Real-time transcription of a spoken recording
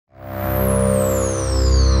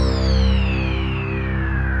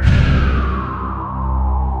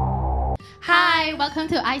Welcome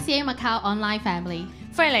to ICA Macau Online Family.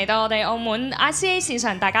 歡迎嚟到我哋澳門 ICA 線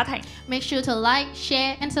上大家庭。Make sure to like,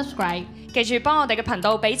 share, and subscribe. 記住幫我哋嘅頻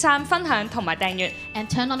道俾讚、分享同埋訂閱。And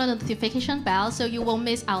turn on the notification bell so you won't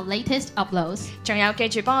miss our latest uploads. 仲有記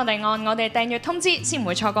住幫我哋按我哋訂閱通知，先唔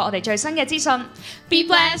會錯過我哋最新嘅資訊。Be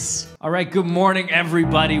blessed! All right, good morning,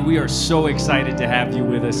 everybody. We are so excited to have you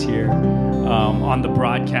with us here on the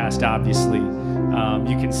broadcast, obviously.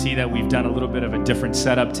 You can see that we've done a little bit of a different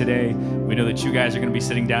setup today. We know that you guys are going to be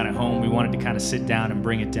sitting down at home. We wanted to kind of sit down and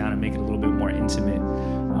bring it down and make it a little bit more intimate.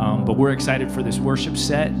 But we're excited for this worship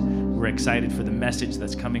set. We're excited for the message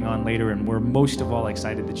that's coming on later, and we're most of all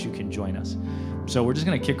excited that you can join us. So we're just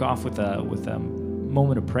going to kick off with a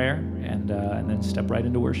moment of prayer and then step right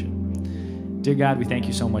into worship. Dear God, we thank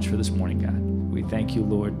you so much for this morning, God. We thank you,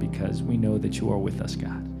 Lord, because we know that you are with us,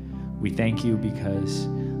 God. We thank you because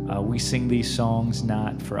we sing these songs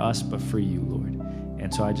not for us, but for you, Lord.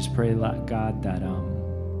 And so I just pray, God, that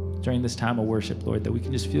during this time of worship, Lord, that we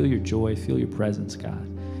can just feel your joy, feel your presence, God,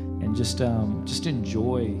 and just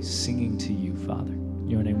enjoy singing to you, Father. In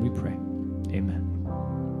your name we pray. Amen.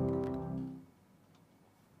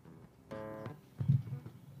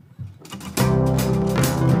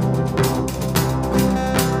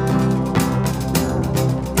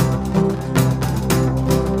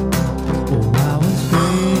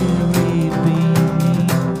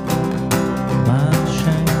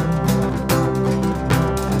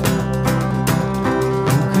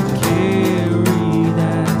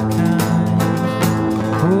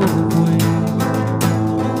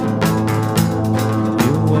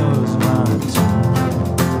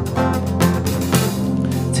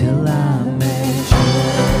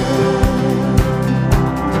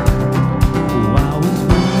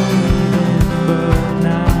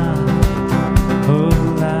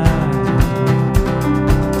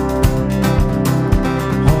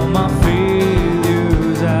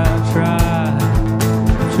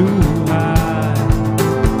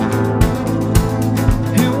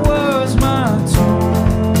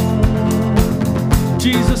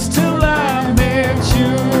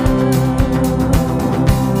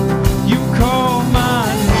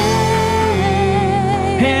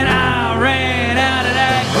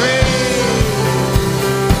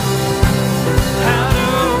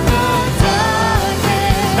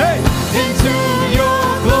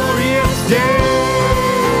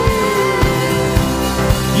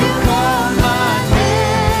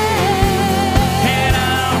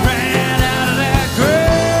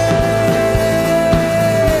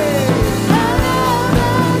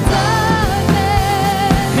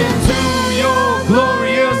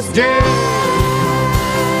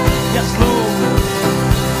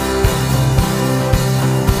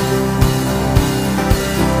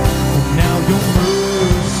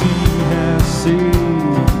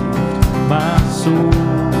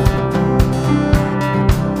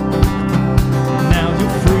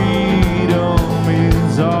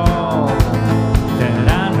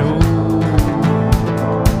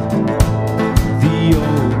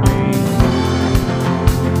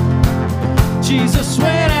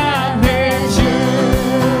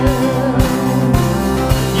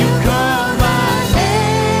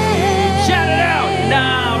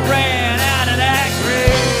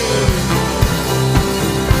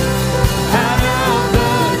 Out of the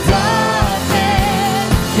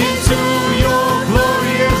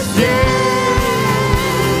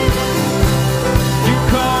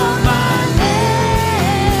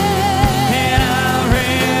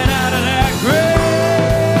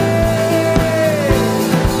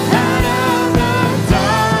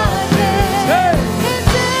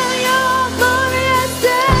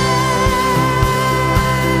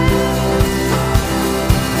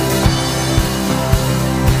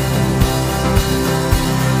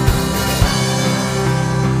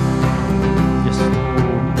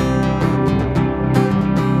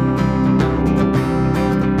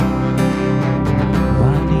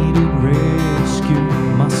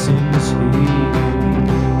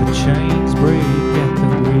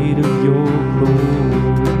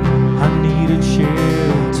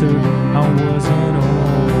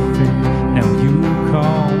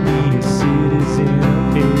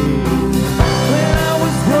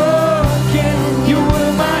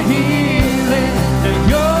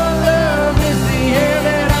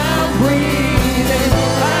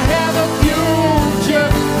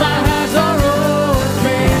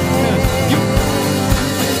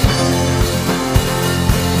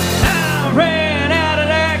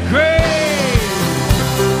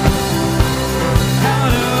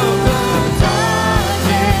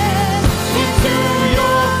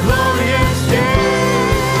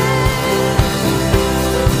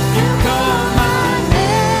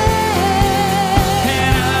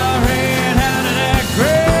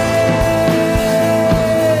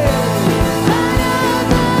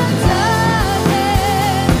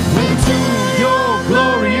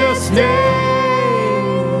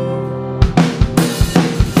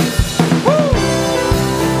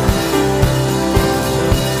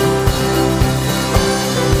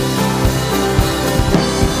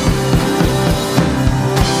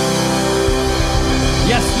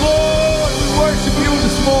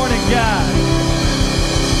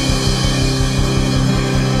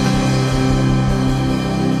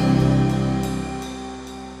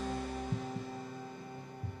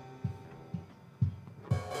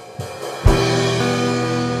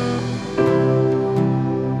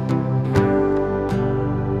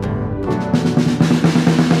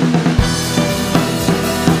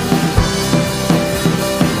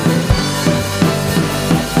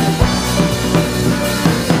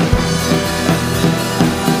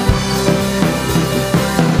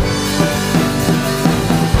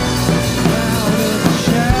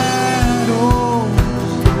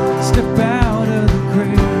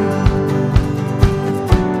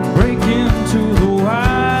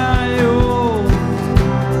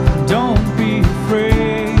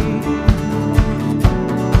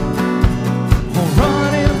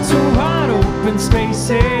open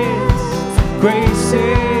spaces. Grace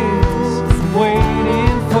is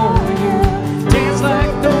waiting for you. Dance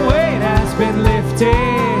like the weight has been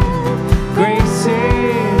lifted. Grace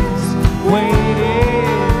is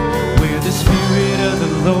waiting. Where the Spirit of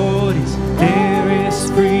the Lord is, there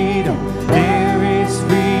is freedom. There is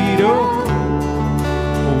freedom.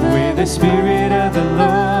 Where the Spirit of the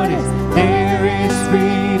Lord is, there is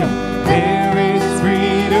freedom. There is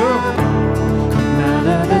freedom. Come out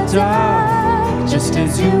of the dark, just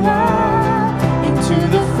as you are, into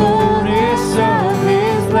the fullness of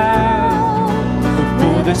His love.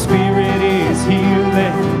 For the Spirit is here,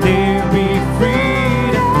 let there be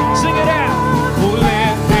freedom. Sing it out. Oh,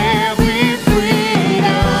 let there be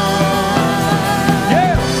freedom.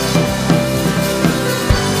 Yeah.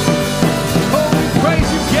 Oh, we praise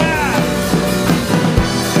you, God.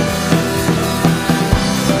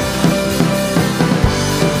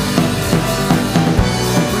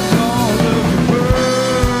 Bring all of your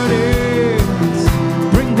burdens,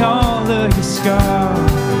 bring all of your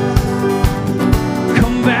scars.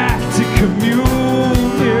 Come back to communion.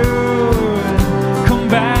 Come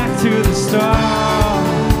back to the start.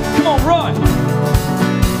 Come on, run.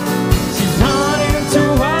 She's run into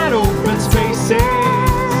wide open spaces.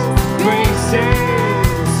 Grace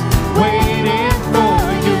is waiting for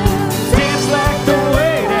you. Dance like the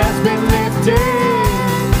weight has been lifted.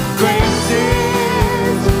 Grace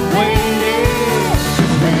is waiting.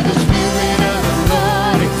 Where the Spirit of the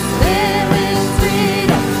Lord is, there is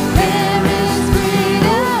freedom. There is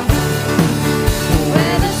freedom.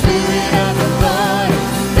 Where the Spirit of the Lord is,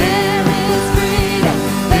 there is freedom.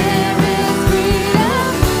 There is freedom.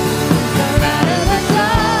 Come out of the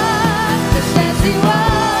dark, just as you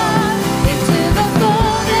are, into the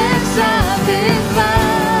fullness of His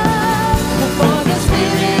love. For the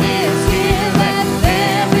Spirit is here, let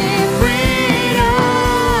there be freedom.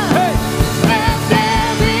 Let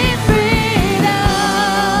there be freedom.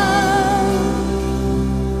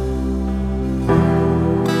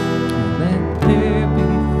 Let there be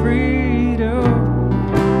freedom.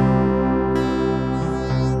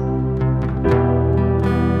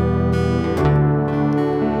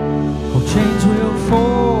 Oh, chains will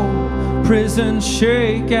fall, prisons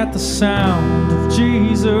shake at the sound of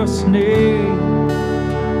Jesus' name.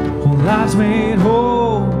 Oh, lives made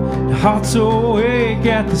whole, your hearts awake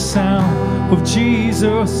at the sound of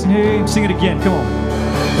Jesus' name. Sing it again, come on.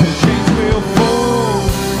 Oh, chains will fall,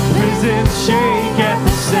 prisons shake at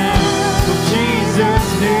the sound of Jesus'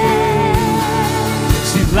 name.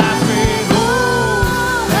 See, lives made whole,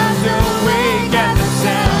 lives awake at the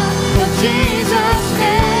sound of Jesus'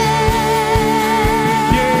 name.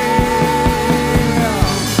 Yeah.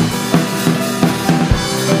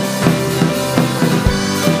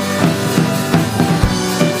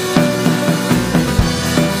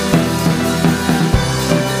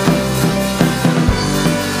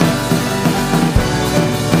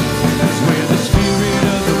 Where the Spirit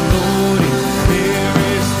of the Lord is, there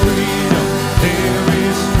is freedom. There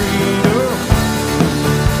is freedom.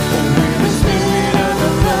 Oh, where the Spirit of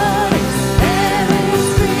the Lord is, there is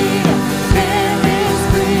freedom. There is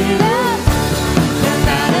freedom. Come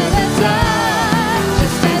out of the dark,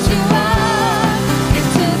 just as you are,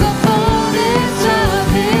 into the fullness of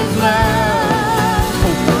His love.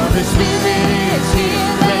 Oh, for the Spirit is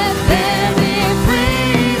here, let there be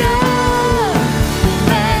freedom.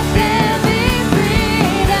 Let there be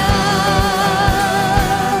freedom.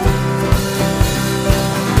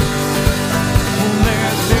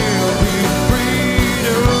 Let there be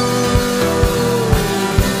freedom.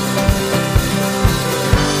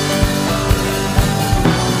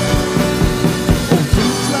 Oh,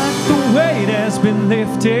 just like the weight has been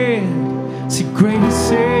lifted. See,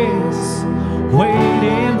 grace is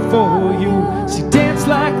waiting for you. See, dance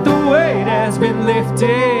like the weight has been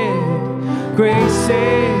lifted. Grace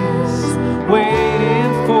is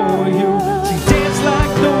waiting for you. See, dance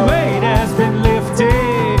like the weight has been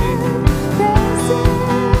lifted.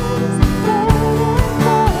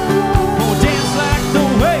 Oh, dance like the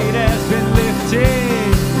weight has been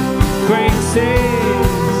lifted. Grace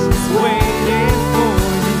is waiting for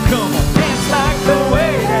you. Come on, dance like the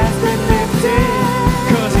weight has been lifted.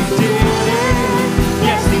 'Cause He did it.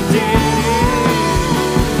 Yes, He did it.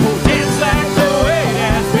 Oh, dance like the weight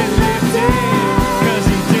has been lifted. 'Cause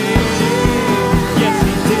He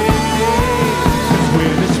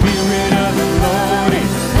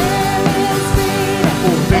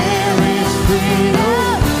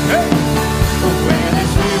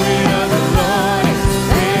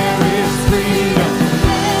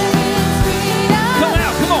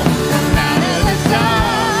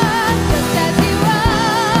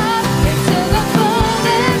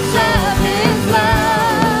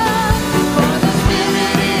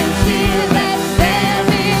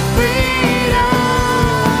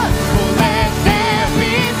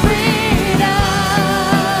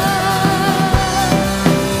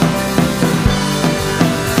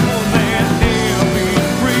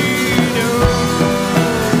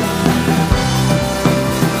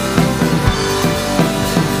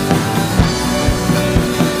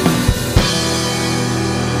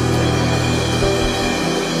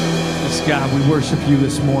Yes, God, we worship you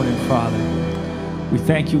this morning, Father. We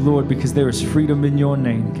thank you, Lord, because there is freedom in your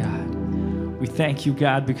name, God. We thank you,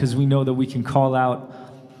 God, because we know that we can call out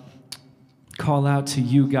to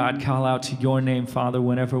you, God, call out to your name, Father,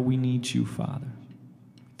 whenever we need you, Father.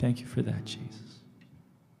 Thank you for that, Jesus.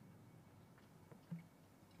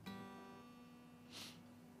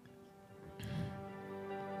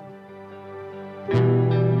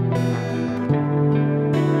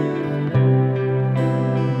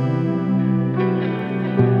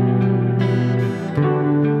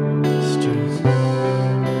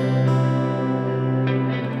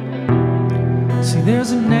 See,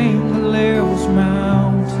 there's a name that levels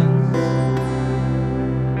mountains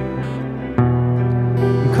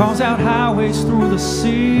and calls out highways through the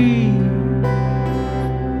sea.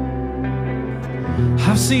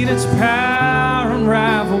 I've seen its power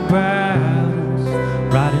unravel battles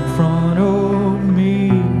right in front of me.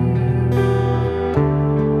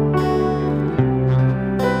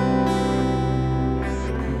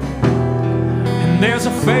 And there's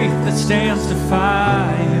a faith that stands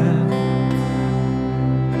defiant,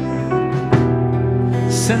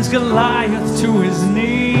 sends Goliath to his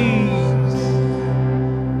knees.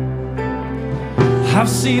 I've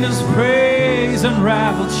seen his praise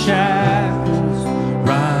unravel shackles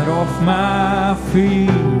right off my feet.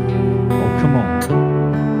 Oh, come on.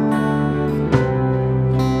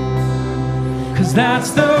 'Cause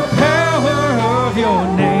that's the power of your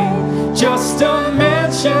name. Just a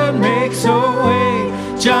mention makes a way.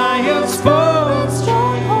 Giants fall,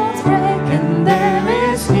 strongholds break, and there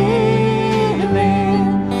is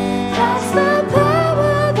healing. That's the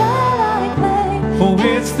power that I claim. Oh,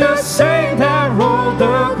 it's the same that rolled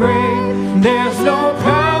the grave. There's no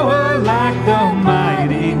power like the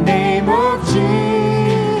mighty name of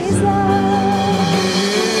Jesus.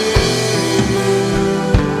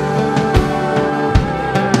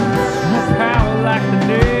 No power like the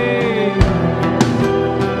name.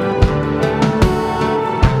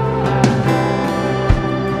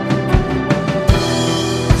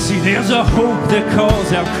 See, there's a hope that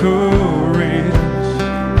calls out courage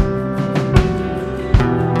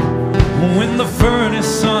when the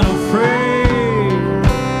furnace unafraid,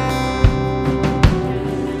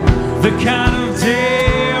 the kind of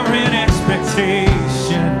daring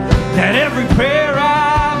expectation that every prayer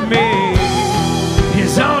I made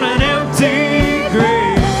is on an empty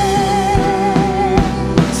grave.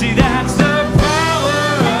 See, that's the power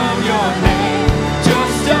of your name.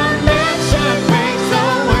 Just a mention makes a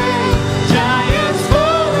way. Giants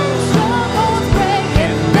fall, strongholds break,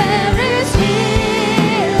 and there is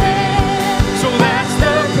healing. So that's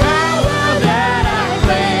the power that I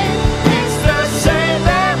claim. It's the same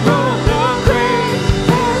that rolled the grave.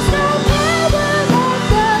 There's no power like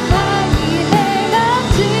the mighty name of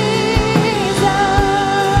Jesus.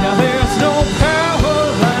 Now there's no power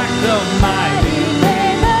like the mighty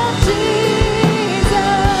name of Jesus.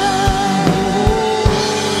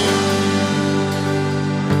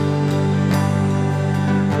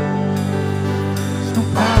 There's no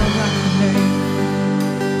power like the name.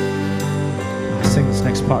 I'll sing this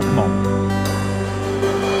next part, come on.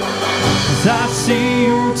 'Cause I see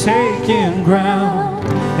you taking ground,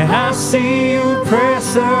 and I see you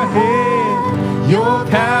press ahead. Your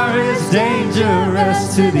power is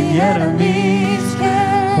dangerous to the enemy's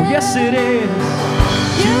camp. Oh, yes it is.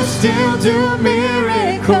 You still do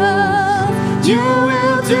miracles. You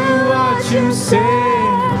will do what you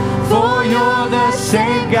said. For you're the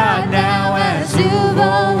same God now as you've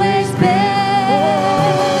always been.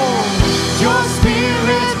 Your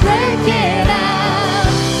spirit's breaking out.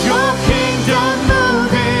 Your kingdom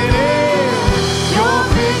moving in. Your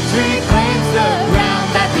victory claims the ground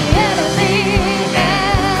that the enemy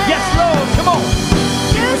had. Yes, Lord, come on.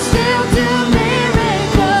 You still do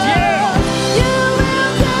miracles. Yeah. You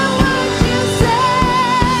will do what you said.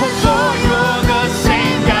 For you're the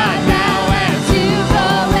same God now as you've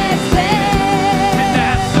always been. And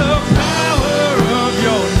that's the power of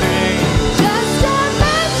your name. Just a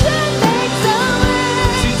mention makes a way.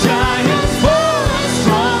 See, giants fall and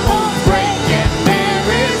strongholds break, and there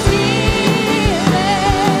is healing.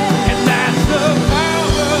 And that's the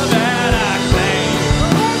power that I claim.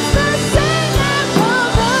 It's the same that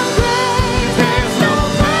rolled the grave. There's no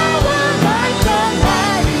power like the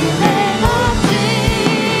mighty name of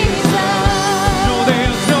Jesus. No,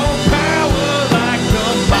 there's no power like the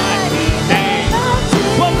mighty name of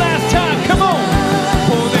Jesus. One last time, come on.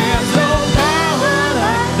 Oh, there's no power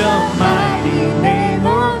like the mighty name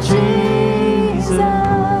of Jesus.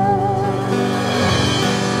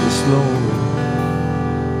 Yes, Lord.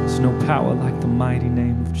 There's no power like the mighty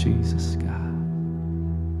name of Jesus, God.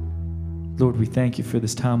 Lord, we thank you for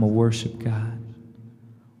this time of worship, God.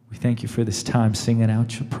 We thank you for this time singing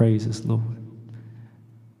out your praises, Lord.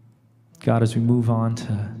 God, as we move on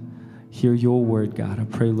to hear your word, God, I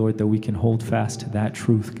pray, Lord, that we can hold fast to that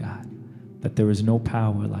truth, God, that there is no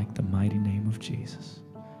power like the mighty name of Jesus.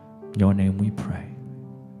 In your name we pray.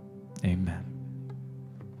 Amen.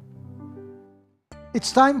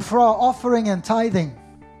 It's time for our offering and tithing.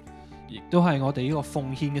 亦都係我哋呢個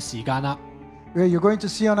奉獻嘅時間啦。Where you're going to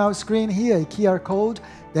see on our screen here a QR code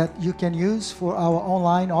that you can use for our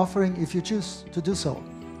online offering if you choose to do so.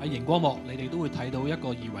 喺熒光幕，你哋都會睇到一個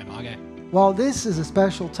二維碼嘅。Well, this is a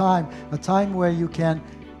special time, a time where you can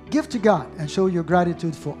give to God and show your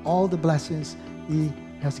gratitude for all the blessings He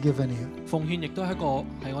has given you. 奉獻亦都係我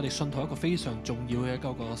哋信徒一個非常重要嘅一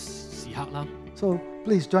個時刻啦。So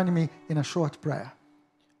please join me in a short prayer.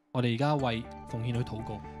 我哋而家為奉獻去禱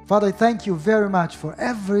告。Father, I thank you very much for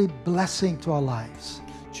every blessing to our lives.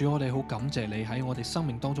 主，我哋好感謝你喺我哋生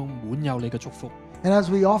命當中滿有你嘅祝福。And as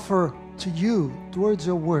we offer to you towards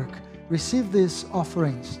your work, receive these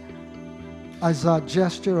offerings as a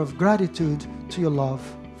gesture of gratitude to your love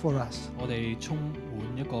for us. 我哋充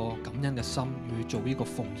滿一個感恩嘅心，去做呢個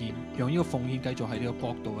奉獻，讓呢個奉獻繼續喺呢個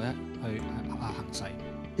國度咧去行使。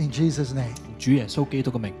In Jesus' name. 奉主耶穌基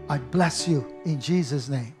督嘅名。I bless you in Jesus'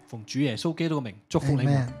 name. 奉主耶穌基督嘅名，祝福你。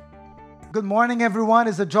Amen. Good morning, everyone.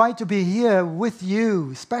 It's a joy to be here with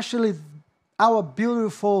you, especially our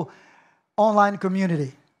beautiful online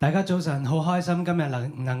community. 大家早晨，好開心今日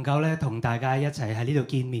能夠咧同大家一齊喺呢度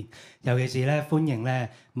見面，尤其是咧歡迎咧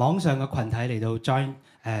網上嘅群體嚟到 join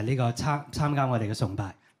呢個參加我哋嘅崇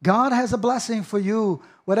拜。God has a blessing for you,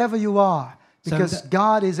 whatever you are, because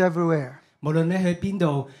God is everywhere. 無論你去邊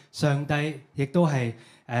度，上帝亦都係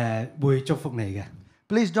會祝福你嘅。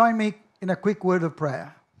Please join me in a quick word of prayer.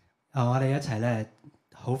 我哋一齊咧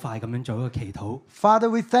好快咁樣做一個祈禱。Father,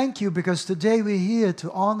 we thank you because today we're here to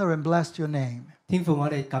honor and bless your name. 天父，我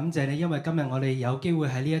哋感謝你，因為今日我哋有機會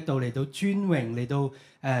喺呢一度嚟到尊榮，嚟到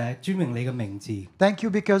尊榮你嘅名字。Thank you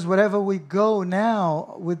because wherever we go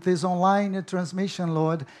now with this online transmission,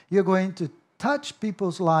 Lord, you're going to touch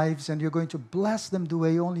people's lives and you're going to bless them the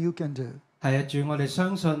way only you can do. 係啊，主，我哋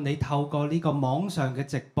相信你透過呢個網上嘅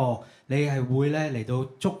直播，你係會咧嚟到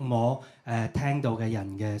觸摸聽到嘅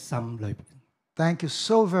人嘅心裏邊。Thank you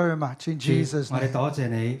so very much in Jesus' name. 我哋多謝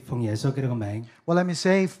你，奉耶穌基督嘅名。Well, let me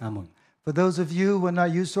say, 阿門。for those of you who are not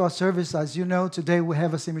used to our service, as you know, today we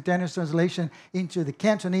have a simultaneous translation into the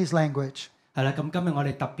Cantonese language. 係啦，咁今日我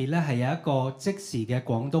哋特別咧係有一個即時嘅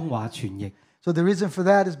廣東話傳譯。So the reason for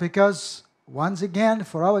that is because once again,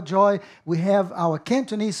 for our joy, we have our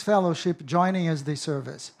Cantonese fellowship joining us this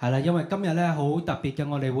service. 係啦，因為今日咧好特別嘅，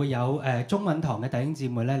我哋會有中文堂嘅弟兄姊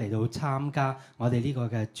妹咧嚟到參加我哋呢個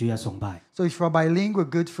嘅主日崇拜。So if you're bilingual,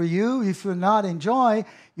 good for you. If you're not, enjoy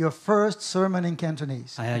your first sermon in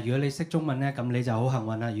Cantonese. 係啊，如果你識中文咧，咁你就好幸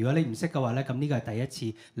運啦。如果你唔識嘅話咧，咁呢個係第一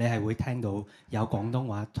次你係會聽到有廣東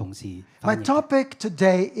話同時翻譯。My topic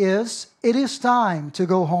today is, it is time to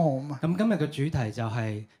go home. 咁今日嘅主題就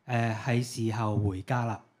係係時候回家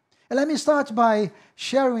啦。And let me start by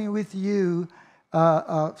sharing with you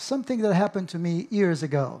something that happened to me years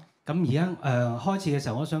ago. 咁而家開始嘅時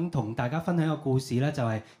候，我想同大家分享一個故事咧，就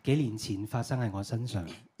係幾年前發生喺我身上。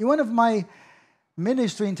In one of my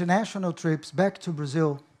ministry international trips back to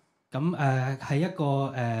Brazil. 咁係一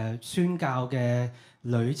個宣教嘅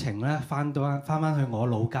旅程咧，翻去我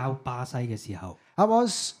老家巴西嘅時候。I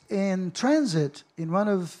was in transit in one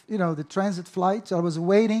of the transit flights. I was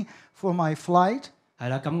waiting for my flight. 係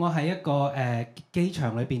啦，咁我喺一個機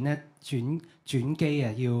場裏邊咧轉機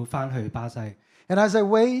啊，要翻去巴西。And as I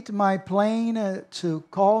wait my plane to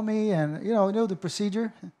call me and you know the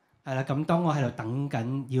procedure. 係啦，咁當我喺度等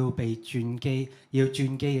緊要被轉機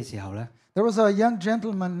嘅時候咧。There was a young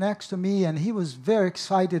gentleman next to me, and he was very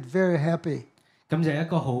excited, very happy. 咁就一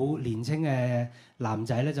個好年輕嘅男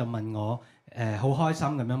仔咧，就問我好開心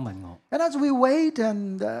咁樣問我。And as we wait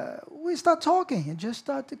and we start talking, and just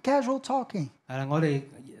start casual talking. 係啦，我哋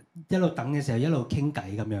一路等嘅時候一路傾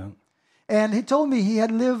偈咁樣。And he told me he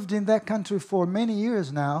had lived in that country for many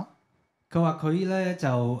years now. 佢話佢咧就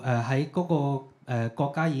喺嗰個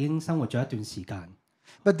國家已經生活咗一段時間。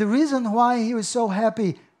But the reason why he was so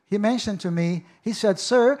happy, he mentioned to me, he said,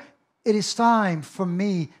 "Sir, it is time for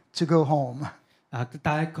me to go home."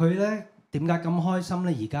 但係佢咧點解咁開心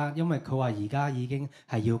咧？而家因為佢話而家已經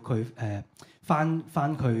係要佢翻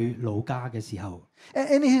佢老家嘅時候。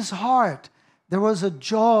In his heart, there was a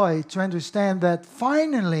joy to understand that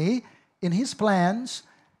finally, in his plans,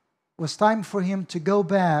 was time for him to go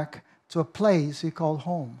back to a place he called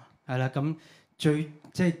home. 係啦，咁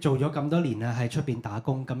即係做咗咁多年啦，喺出邊打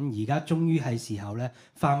工，咁而家終於係時候咧，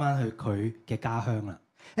翻去佢嘅家鄉啦。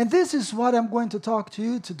And this is what I'm going to talk to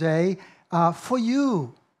you today. For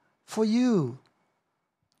you,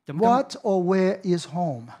 what or where is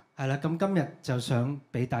home? 係啦，咁今日就想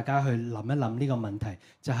俾大家去諗一諗呢個問題，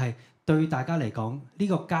就係對大家嚟講，呢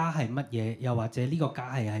個家係乜嘢？又或者呢個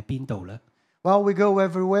家係喺邊度咧？ Well, we go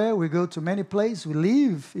everywhere. We go to many places. We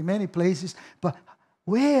live in many places. But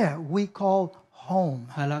where we call home?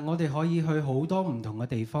 係啦，我哋可以去好多唔同嘅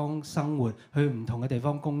地方生活，去唔同嘅地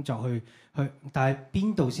方工作，去，但係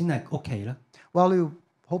邊度先係屋企咧？ Well, you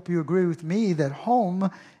hope you agree with me that home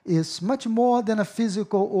is much more than a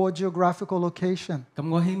physical or geographical location. 咁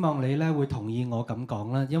我希望你咧會同意我咁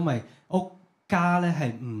講啦，因為屋家咧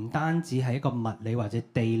係唔單止係一個物理或者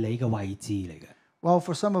地理嘅位置嚟嘅。Well,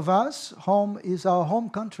 for some of us, home is our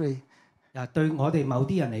home country. 對我哋某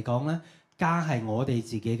啲人嚟講咧，家係我哋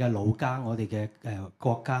自己嘅老家，我哋嘅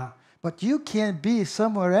國家。But you can be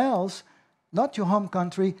somewhere else, not your home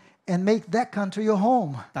country, and make that country your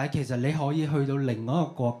home. 但係其實你可以去到另外一個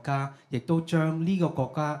國家，亦都將呢個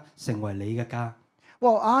國家成為你嘅家。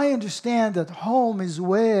Well, I understand that home is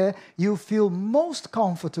where you feel most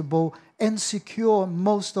comfortable and secure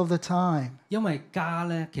most of the time. 因為家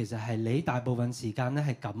咧，其實係你大部分時間咧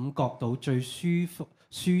係感覺到最舒服、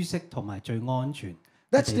舒適同埋最安全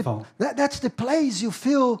嘅地方。That's the place you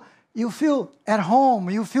feel at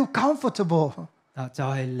home. You feel comfortable. 就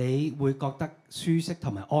係你會覺得舒適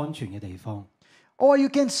同埋安全嘅地方。Or you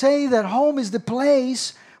can say that home is the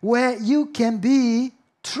place where you can be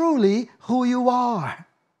truly who you are.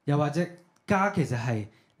 又或者家其實係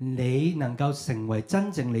你能夠成為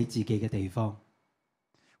真正你自己嘅地方。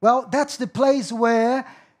Well, that's the place where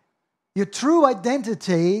your true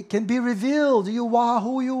identity can be revealed. You are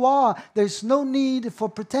who you are. There's no need for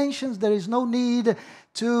pretensions. There is no need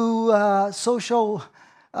to social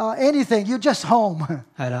anything. You're just home.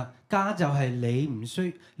 係啦，家就係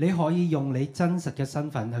你可以用你真實嘅身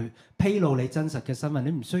份去披露你真實嘅身份，你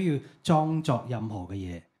唔需要裝作任何嘅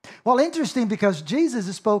嘢。Well, interesting because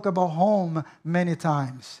Jesus spoke about home many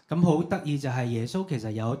times. 咁好得意就係耶穌其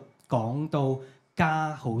實有講到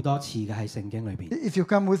家好多次嘅喺聖經裏邊。If you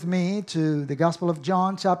come with me to the Gospel of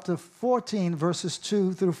John, chapter 14, verses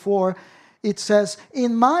 2 through 4, it says,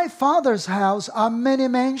 "In my Father's house are many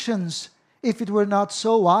mansions. If it were not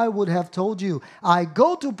so, I would have told you. I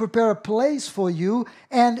go to prepare a place for you,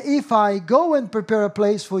 and if I go and prepare a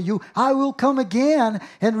place for you, I will come again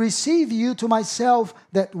and receive you to myself,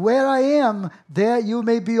 that where I am, there you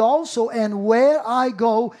may be also, and where I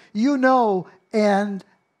go, you know, and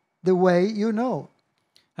the way you know."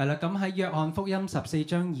 係啦，咁喺約翰福音14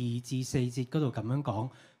章2至4節嗰度咁樣講，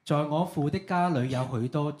在我父的家裏有許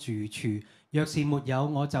多住處，若是沒有，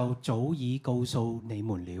我就早已告訴你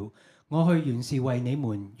們了。我去原是為你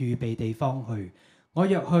們預備地方去。我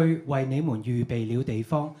若去為你們預備了地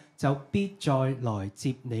方，就必再來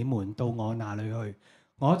接你們到我那裏去。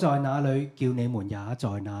我在哪裏，叫你們也在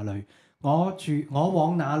哪裏。我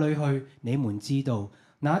往哪裏去，你們知道；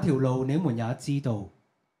那條路你們也知道。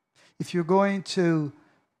If you're going to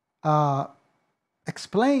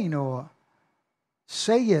explain or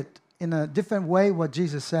say it in a different way what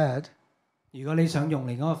Jesus said, 如果你想用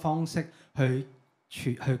另一個方式去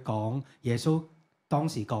講耶穌當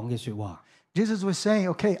時講嘅説話， Jesus was saying,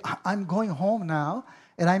 okay, I'm going home now,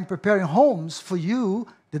 and I'm preparing homes for you,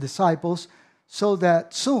 the disciples, so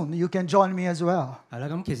that soon you can join me as well. 係啦，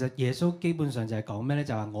咁其實耶穌基本上就係講咩咧？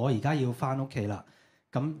就話我而家要翻屋企啦，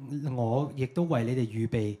咁我亦都為你哋預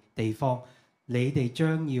備地方，你哋將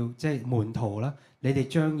要即係門徒啦，你哋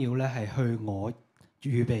將要咧係去我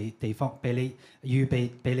預備地方，俾你預備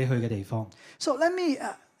俾你去嘅地方。So let me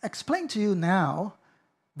explain to you now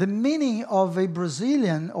the meaning of a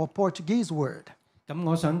Brazilian or Portuguese word. 咁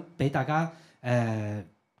我想俾大家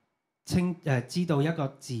知道一個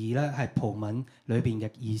字咧係葡文裏邊嘅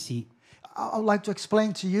意思。I'd like to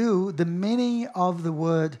explain to you the meaning of the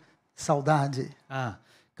word saudade.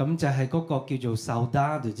 咁就係嗰個叫做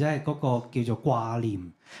saudade， 即係嗰個叫做掛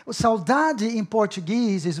念。Well, saudade in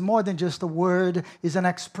Portuguese is more than just a word, it's an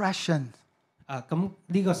expression. 咁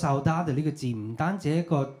呢個 saudade 呢個字唔單止一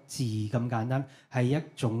個字咁簡單，係一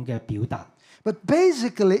種嘅表達。But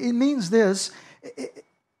basically it means this,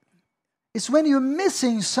 it's when you're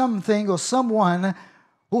missing something or someone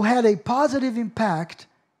who had a positive impact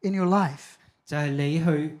in your life. 就係你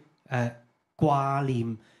去掛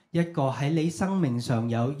念一個喺你生命上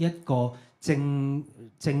有一個正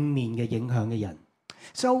面嘅影響嘅人。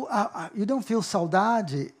So you don't feel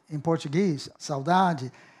saudade in Portuguese,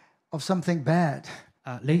 saudade of something bad.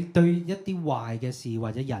 你對一啲壞嘅事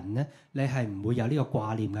或者人咧，你係唔會有呢個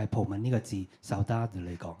掛念嘅。葡文呢個字，saudade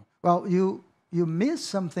嚟講。Well, you miss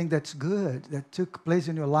something that's good that took place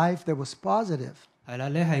in your life that was positive. 係啦，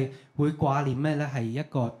你係會掛念咩咧？係一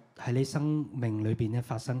個喺你生命裏邊咧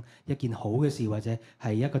發生一件好嘅事，或者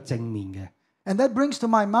係一個正面嘅。And that brings to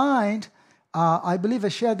my mind, I believe I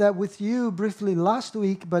shared that with you briefly last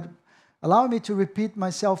week, but allow me to repeat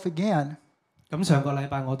myself again. 咁上個禮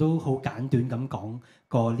拜我都好簡短咁講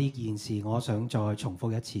過呢件事，我想再重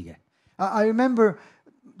複一次嘅。I remember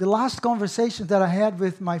the last conversation that I had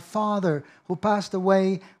with my father, who passed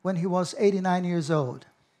away when he was 89 years old.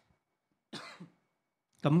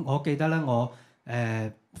 咁我記得咧，我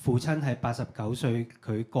父親係89歲，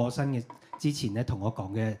佢過身嘅之前咧，同我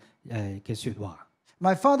講嘅説話。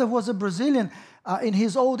My father was a Brazilian. In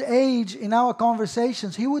his old age, in our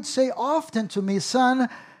conversations, he would say often to me, "Son,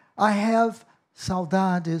 I have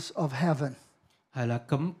saudades of heaven." 係啦，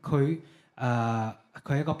咁佢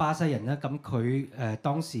係一個巴西人啦，咁佢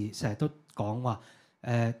當時成日都講話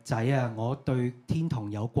仔啊，我對天堂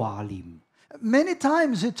有掛念。Many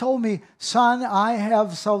times he told me, "Son, I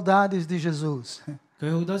have saudades de Jesus."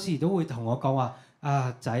 佢好多時都會同我講話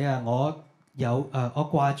仔啊，我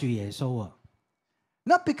掛住耶穌啊。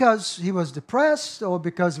Not because he was depressed or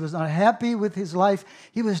because he was not happy with his life.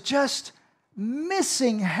 He was just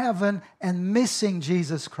missing heaven and missing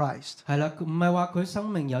Jesus Christ. 係啦，唔係話佢生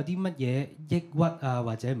命有啲乜嘢抑鬱啊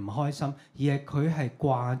或者唔開心，而係佢係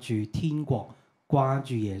掛住天國，掛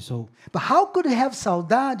住耶穌。But how could he have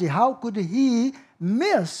saudade? How could he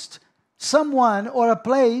missed someone or a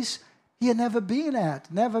place he had never been at,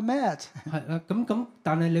 never met? 係啦，咁，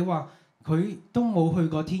但係你話佢都冇去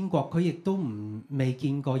過天國，佢亦都未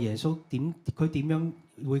見過耶穌，佢點樣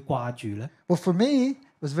會掛住咧？ Well, for me, it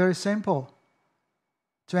was very simple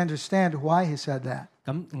to understand why he said that.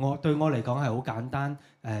 咁對我嚟講係好簡單，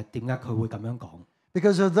點解佢會咁樣講？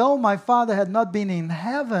 Because although my father had not been in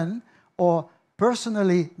heaven or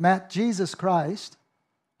personally met Jesus Christ,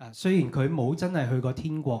 雖然佢冇真係去過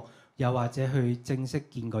天國，又或者去正式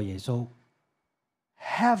見過耶穌。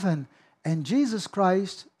heaven and Jesus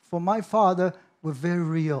Christ for my father were very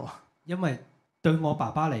real. 因為對我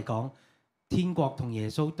爸爸嚟講，天國同耶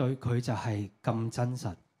穌對佢就係咁真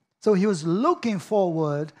實。So he was looking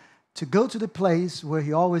forward to go to the place where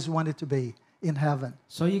he always wanted to be, in heaven.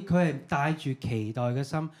 所以佢係帶住期待嘅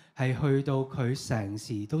心，係去到佢成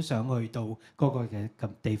時都想去到嗰個嘅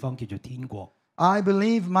地方叫做天國。I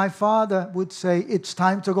believe my father would say, "It's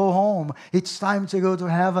time to go home. It's time to go to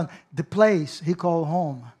heaven," the place he called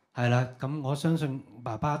home. 係啦，咁我相信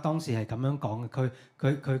爸爸當時係咁樣講嘅，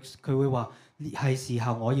佢會話係時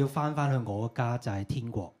候我要翻去我家就係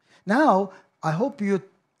天國。Now, I hope you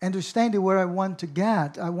understand where I want to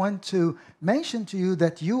get. I want to mention to you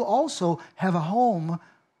that you also have a home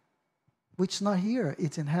which is not here,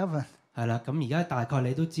 it's in heaven. 係啦，咁而家大概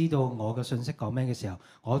你都知道我嘅信息講咩嘅時候，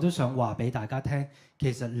我都想話俾大家聽，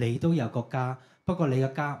其實你都有個家，不過你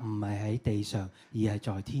嘅家唔係喺地上，而係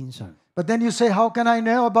在天上。But then you say, how can I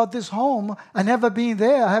know about this home? I never been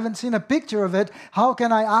there. I haven't seen a picture of it. How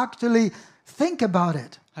can I actually think about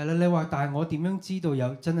it? 係啦，你話，但係我點樣知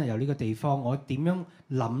道真係有呢個地方？我點樣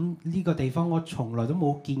諗呢個地方？我從來都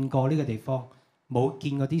冇見過呢個地方，冇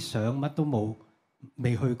見過啲相，乜都冇，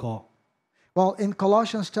未去過。Well, in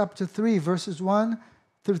Colossians chapter 3, verses 1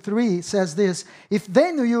 through 3, it says this, "If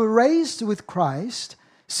then you were raised with Christ,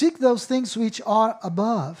 seek those things which are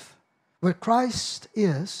above, where Christ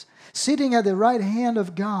is, sitting at the right hand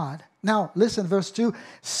of God." Now, listen, verse 2,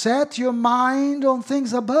 "Set your mind on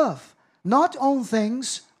things above, not on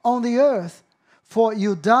things on the earth, for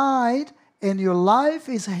you died, and your life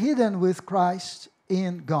is hidden with Christ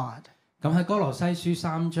in God." 咁喺哥羅西書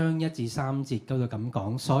3章1至3節嗰度咁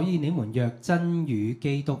講，所以你們若真與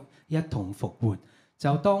基督一同復活，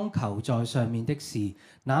就當求在上面的事，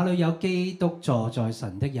那裏有基督坐在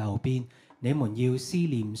神的右邊。你們要思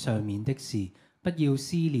念上面的事，不要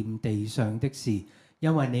思念地上的事，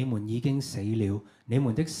因為你們已經死了，你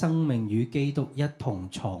們的生命與基督一同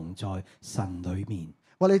藏在神裏面。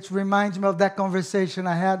Well, it reminds me of that conversation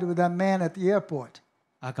I had with that man at the airport.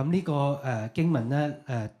 咁呢個經文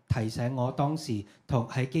咧提醒我當時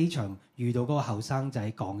喺機場遇到嗰個後生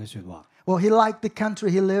仔講嘅説話。Well, he liked the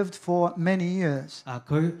country he lived for many years.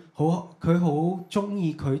 佢好中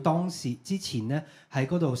意佢當時之前咧喺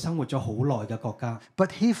嗰度生活咗好耐嘅國家。But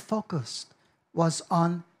he focused was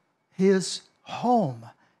on his home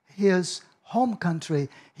country.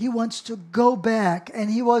 He wants to go back,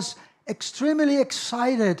 and he was extremely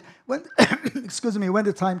excited when, when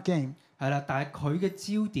the time came. 係啦，但係佢嘅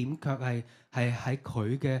焦點卻係喺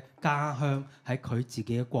佢嘅家鄉，喺佢自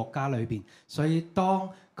己嘅國家裏邊。所以當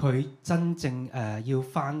佢真正要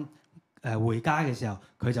翻回家嘅時候，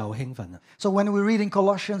佢就好興奮啦。So when we read in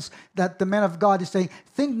Colossians that the man of God is saying,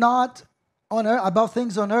 think not on earth, about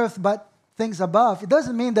things on earth, but things above. It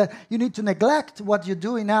doesn't mean that you need to neglect what you're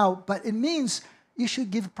doing now, but it means you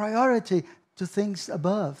should give priority to things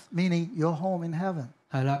above, meaning your home in heaven.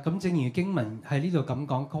 係啦，咁正如經文喺呢度咁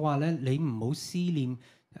講，佢話咧，你唔好思念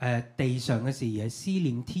地上嘅事，而係思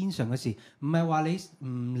念天上嘅事。唔係話你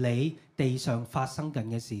唔理地上發生緊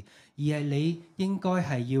嘅事，而係你應該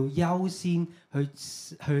係要優先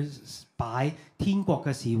去擺天國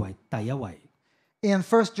嘅事為第一位。In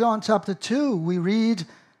 1 John chapter 2, we read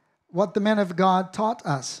what the man of God taught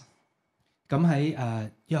us. 咁喺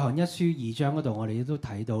約翰一書2章嗰度，我哋都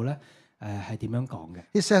睇到咧，係點樣講嘅。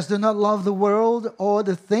He says, do not love the world or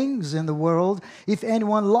the things in the world. If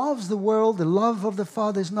anyone loves the world, the love of the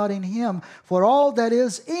Father is not in him. For all that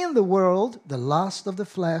is in the world, the lust of the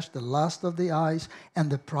flesh, the lust of the eyes,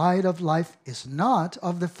 and the pride of life is not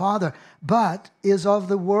of the Father, but is of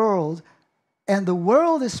the world. And the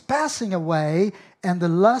world is passing away, and the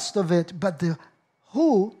lust of it, but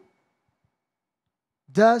who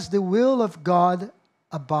does the will of God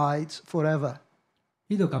abides forever.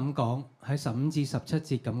 呢度咁講喺15至17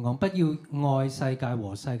節咁講，不要愛世界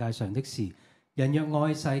和世界上的事。人若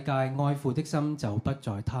愛世界，愛父的心就不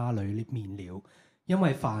在他裏面了。因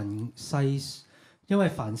為凡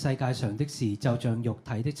世界上的事，就像肉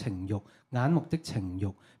體的情慾、眼目的情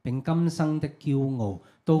慾，並今生的驕傲，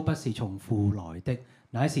都不是從父來的，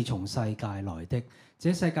乃是從世界來的。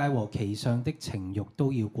這世界和其上的情慾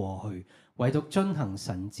都要過去，唯獨遵行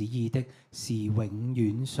神旨意的是永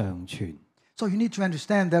遠常存。So you need to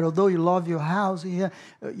understand that although you love your house here,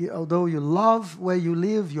 although you love where you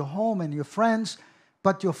live, your home and your friends,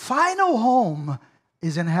 but your final home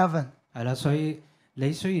is in heaven. 係啦，所以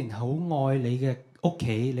你雖然好愛你嘅屋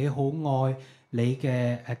企，你好愛你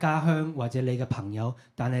嘅家鄉或者你嘅朋友，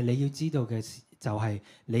但係你要知道嘅就係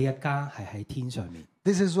你嘅家係喺天上面。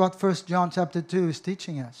This is what 1 John chapter 2 is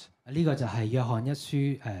teaching us. 呢個就係約翰一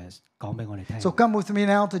書講俾我哋聽。So come with me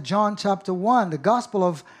now to John chapter 1, the Gospel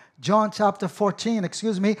of John chapter 14,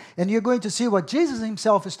 and you're going to see what Jesus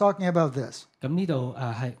himself is talking about this. 咁呢度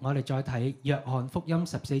係我哋再睇約翰福音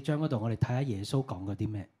14章嗰度，我哋睇下耶穌講過啲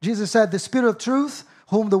咩。Jesus said, the Spirit of truth,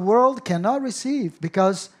 whom the world cannot receive,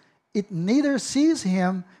 because it neither sees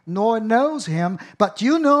him nor knows him, but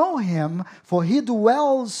you know him, for he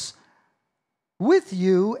dwells with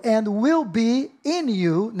you and will be in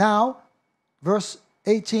you. Now, verse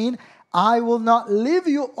 18, I will not leave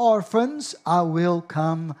you orphans, I will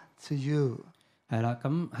come to you. 係啦，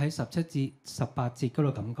咁喺17至18節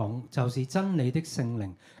嗰度咁講，就是真理的聖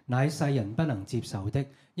靈，乃世人不能接受的，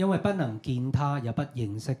因為不能見他，也不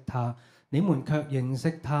認識他。你們卻認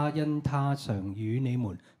識他，因他常與你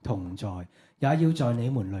們同在，也要在你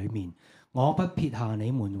們裏面。我不撇下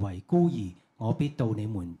你們為孤兒，我必到你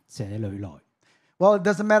們這裏來。Well, it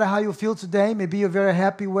doesn't matter how you feel today. Maybe you're very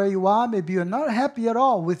happy where you are. Maybe you're not happy at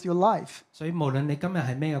all with your life. 所以無論你今日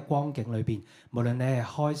係咩嘅光景裏邊，無論你係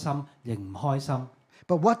開心亦唔開心。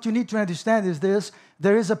But what you need to understand is this.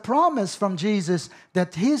 There is a promise from Jesus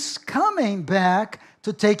that he's coming back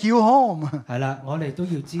to take you home. 係啦，我哋都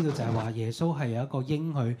要知道就係話耶穌係有一個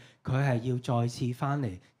應許，佢係要再次翻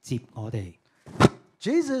嚟接我哋。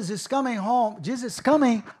Jesus is coming home. Jesus is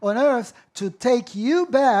coming on earth to take you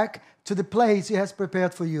back to the place he has prepared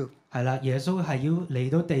for you. 係啦，耶穌係要嚟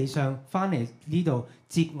到地上，翻嚟呢度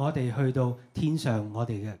接我哋去到天上我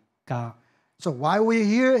哋嘅家。So while we're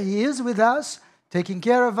here, he is with us, taking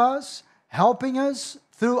care of us, helping us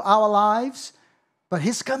through our lives. But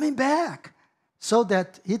he's coming back so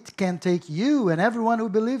that he can take you and everyone who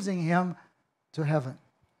believes in him to heaven.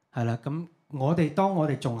 係啦，咁當我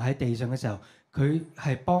哋仲喺地上嘅時候，佢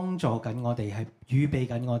係幫助緊我哋，係預備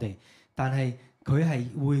緊我哋，但係佢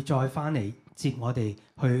係會再翻嚟接我哋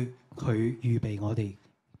去佢預備我哋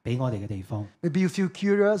俾我哋嘅地方。Maybe you feel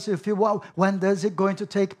curious, you feel, well, when is it going to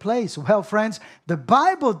take place? Well, friends, the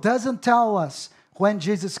Bible doesn't tell us when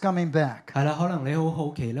Jesus is coming back. 係啦，可能你好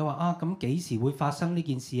好奇，你話啊，咁幾時會發生呢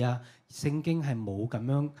件事啊？聖經係冇咁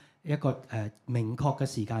樣一個明確嘅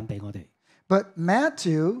時間俾我哋。But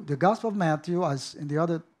Matthew, the Gospel of Matthew, as in the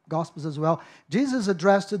other Gospels as well, Jesus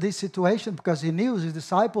addressed to this situation because he knew his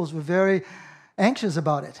disciples were very anxious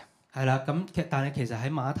about it. 係啦，但係其實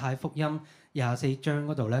喺馬太福音24章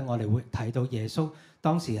嗰度咧，我哋會睇到耶穌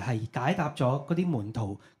當時係解答咗嗰啲門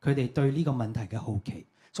徒佢哋對呢個問題嘅好奇。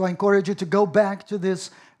So I encourage you to go back to these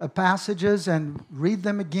passages and read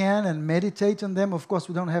them again and meditate on them. Of course,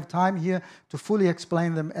 we don't have time here to fully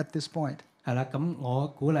explain them at this point. 係啦，咁我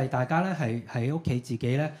鼓勵大家咧係喺屋企自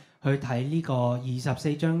己咧去睇呢個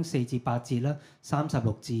24章4至8節啦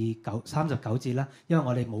，36至39節啦，因為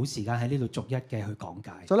我哋冇時間喺呢度逐一嘅去講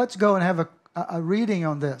解。So let's go and have a reading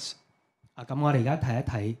on this. 咁我哋而家睇一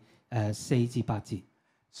睇4至8節。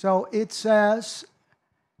So it says,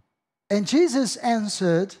 And Jesus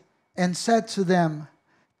answered and said to them,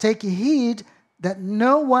 Take heed that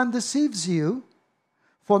no one deceives you,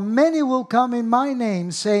 for many will come in my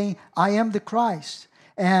name, saying, I am the Christ,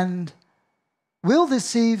 and will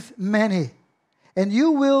deceive many. And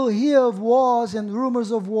you will hear of wars and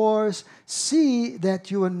rumors of wars. See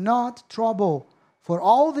that you are not troubled, for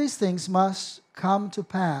all these things must come to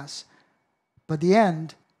pass, but the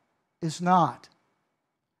end is not.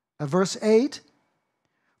 Verse 8,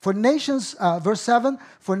 verse 7,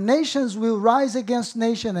 For nations will rise against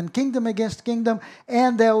nation and kingdom against kingdom,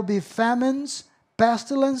 and there will be famines,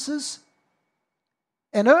 pestilences,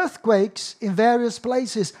 and earthquakes in various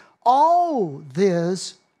places. All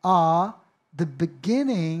these are the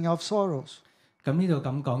beginning of sorrows. 咁呢度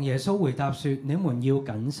咁講，耶穌回答說：你們要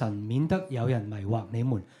謹慎，免得有人迷惑你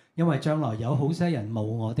們，因為將來有好些人冒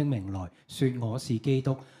我的名來，說我是基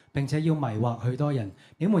督，並且要迷惑許多人。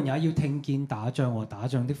你們也要聽見打仗和打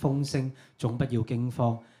仗的風聲，總不要驚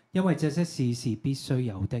慌，因為這些事是必須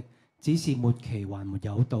有的，只是末期還沒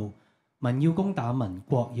有到。民要攻打民，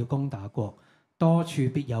國要攻打國，多處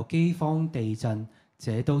必有饑荒、地震，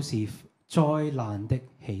這都是災難的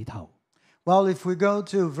起頭。Well, if we go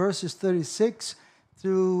to verses 36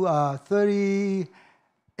 through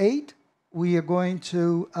 38, we are going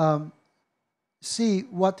to see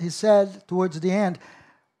what he said towards the end.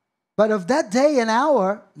 But of that day and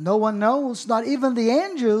hour, no one knows, not even the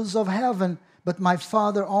angels of heaven, but my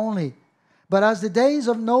Father only. But as the days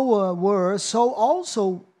of Noah were, so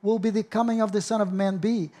also will be the coming of the Son of Man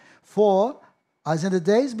be. For as in the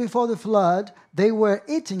days before the flood, they were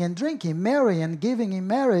eating and drinking, marrying and giving in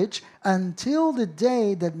marriage, until the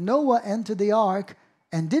day that Noah entered the ark,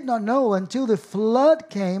 and did not know until the flood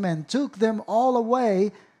came and took them all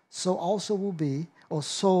away, so also will be, or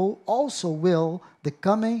so also will the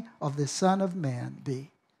coming of the Son of Man be.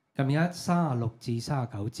 咁而家36至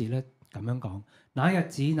39節咧咁樣講，那日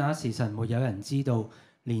子那時辰沒有人知道，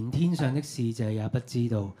連天上的使者也不知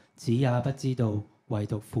道，子也不知道，唯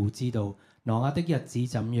獨父知道。挪亞的日子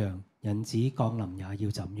怎樣，人子降臨也要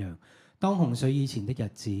怎樣。當洪水以前的日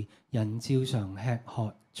子，人照常吃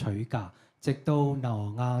喝取嫁，直到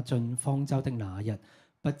挪亞進方舟的那日，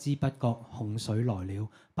不知不覺洪水來了，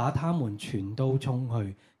把他們全都沖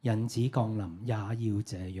去。人子降臨也要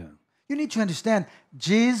這樣。You need to understand,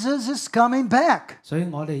 Jesus is coming back. 所以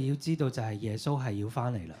我哋要知道就係耶穌係要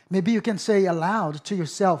翻嚟啦。Maybe you can say aloud to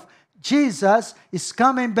yourself, Jesus is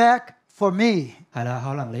coming back for me. 係啦，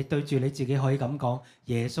可能你對住你自己可以咁講，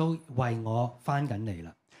耶穌為我翻緊嚟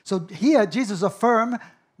啦。So here Jesus affirmed,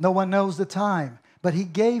 no one knows the time, but he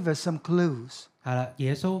gave us some clues. 係啦，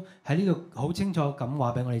耶穌喺呢度好清楚咁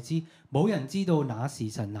話俾我哋知，冇人知道那時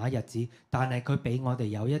辰那日子，但係佢俾我哋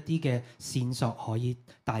有一啲嘅線索，可以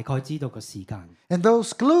大概知道個時間。And those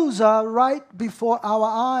clues are right before our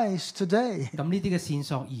eyes today. 咁呢啲嘅線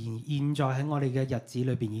索現在喺我哋嘅日子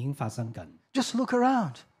裏邊已經發生緊。Just look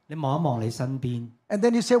around. 你望一望你身邊。And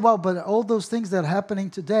then you say, well, but all those things that are happening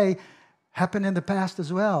today happened in the past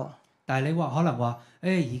as well. 但係你可能話，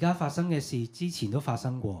而家發生嘅事之前都發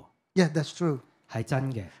生過。Yeah, that's true. 係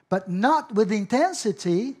真嘅。But not with the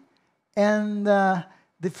intensity and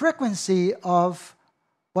the frequency of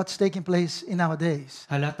what's taking place in our days.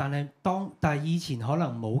 係啦，但係以前可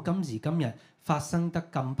能冇今時今日發生得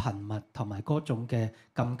咁頻密，同埋嗰種嘅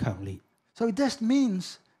咁強烈。So it just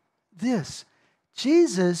means this.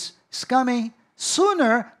 Jesus is coming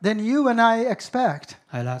sooner than you and I expect.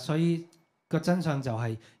 係啦，所以個真相就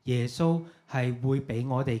係耶穌係會比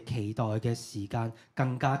我哋期待嘅時間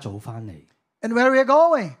更加早翻嚟。And where are we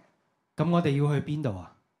going? 咁我哋要去邊度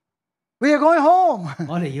啊？ We are going home.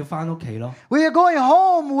 我哋要翻屋企咯。We are going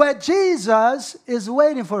home where Jesus is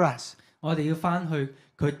waiting for us. 我哋要翻去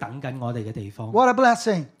佢等緊我哋嘅地方。What a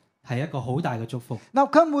blessing. 係一個好大嘅祝福。Now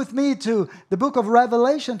come with me to the book of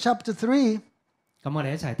Revelation chapter 3. 咁我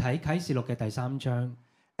哋一齊睇啟示錄嘅第3章。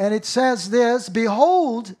And it says this,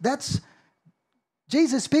 Behold, that's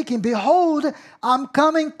Jesus speaking, Behold, I'm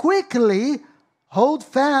coming quickly. Hold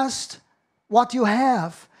fast what you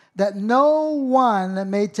have, that no one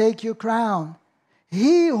may take your crown.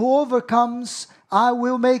 He who overcomes, I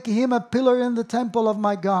will make him a pillar in the temple of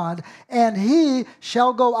my God, and he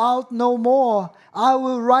shall go out no more. I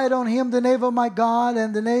will write on him the name of my God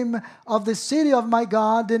and the name of the city of my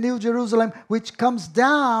God, the new Jerusalem, which comes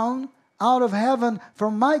down out of heaven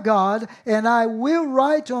from my God, and I will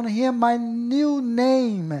write on him my new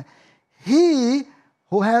name. He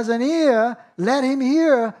who has an ear, let him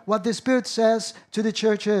hear what the Spirit says to the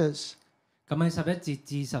churches. 咁喺11節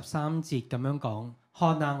至13節咁樣講，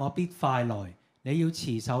看啊，我必快來，你要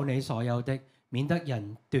持守你所有的，免得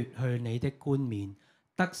人奪去你的冠冕。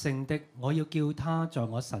得勝的，我要叫他在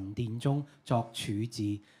我神殿中作柱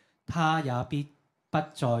子，他也必不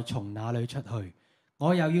再從那裏出去。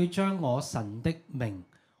我又要將我神的名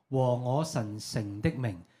和我神城的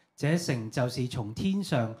名，這城就是從天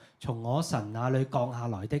上從我神那裏降下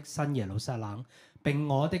來的新耶路撒冷，並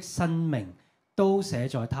我的新名都寫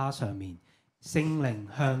在它上面。聖靈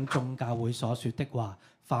向眾教會所說的話，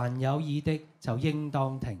凡有耳的就應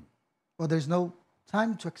當聽。Well, there's no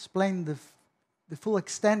time to explain the full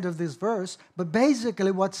extent of this verse, but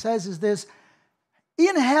basically what it says is this: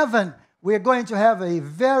 in heaven, we are going to have a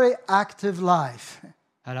very active life.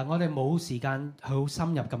 係啦，我哋冇時間好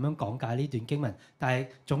深入咁樣講解呢段經文，但係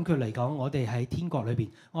總括嚟講，我哋喺天國裏邊，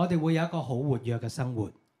我哋會有一個好活躍嘅生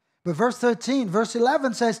活。But verse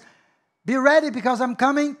 11 says, "Be ready because I'm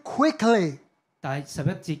coming quickly." 但係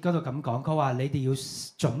11節嗰度咁講，佢話你哋要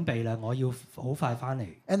準備啦，我要好快翻嚟。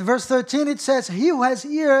And verse 13 it says, "He who has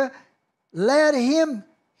ear, let him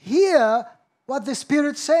hear what the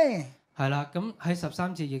Spirit's saying." 係啦，咁喺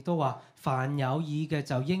13節亦都話，凡有耳嘅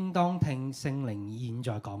就應當聽聖靈現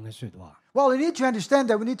在講嘅説話。Well, we need to understand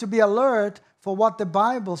that we need to be alert for what the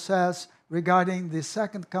Bible says regarding the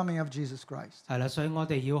second coming of Jesus Christ. 係啦，所以我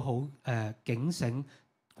哋要好警醒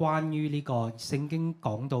關於呢個聖經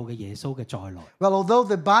講到嘅耶穌嘅再來。Well, although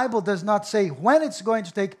the Bible does not say when it's going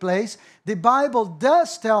to take place, the Bible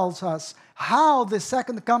does tells us how the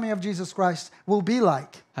second coming of Jesus Christ will be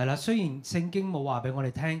like. 係啦，雖然聖經冇話俾我哋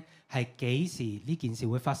聽係幾時呢件事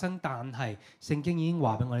會發生，但係聖經已經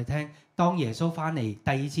話俾我哋聽，當耶穌翻嚟第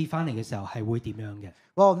二次翻嚟嘅時候係會點樣嘅。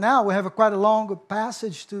Well, now we have quite a long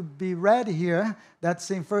passage to be read here.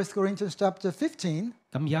 That's in 1 Corinthians chapter 15.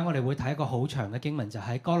 咁而家我哋會睇一個好長嘅經文，就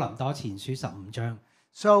喺哥林多前書15章。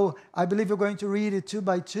So I believe we're going to read it 2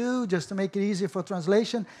 by 2 just to make it easier for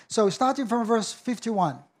translation. So starting from verse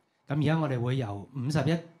 51. 咁而家我哋會由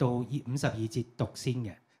51到52節讀先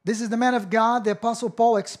嘅。This is the man of God, the Apostle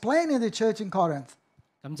Paul, explaining the church in Corinth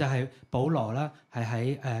咁就係保羅啦，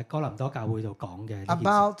係喺哥林多教會度講嘅呢件事，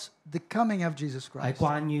 about the coming of Jesus 係 Christ.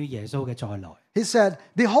 關於耶穌嘅再來。He said,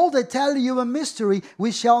 "Behold, I tell you a mystery.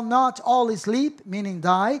 We shall not all sleep," meaning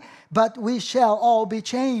die, "but we shall all be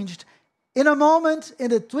changed. In a moment, in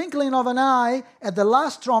the twinkling of an eye, at the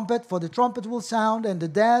last trumpet, for the trumpet will sound, and the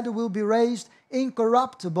dead will be raised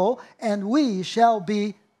incorruptible, and we shall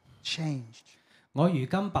be changed." 我如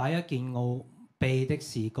今把一件奧秘的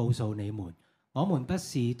事告訴你們，我們不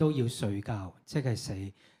是都要睡覺，即係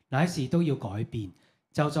死，乃是都要改變。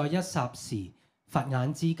就在一霎時，佛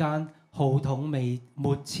眼之間，號筒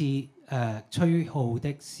末次吹響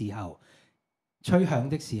的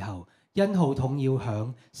時候，因號筒要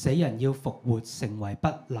響，死人要復活，成為不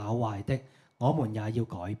朽壞的，我們也要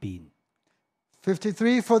改變。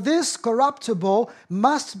53, "For this corruptible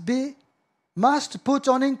must put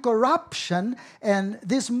on incorruption, and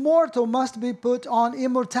this mortal must be put on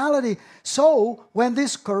immortality. So, when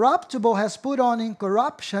this corruptible has put on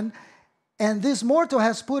incorruption, and this mortal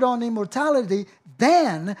has put on immortality,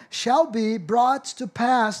 then shall be brought to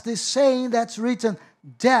pass this saying that's written,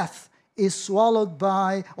 death is swallowed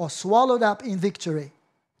up in victory."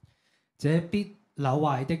 這必朽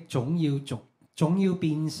壞的總要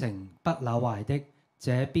變成不朽壞的，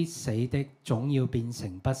這必死的總要變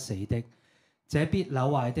成不死的。這必朽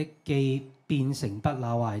壞的既變成不朽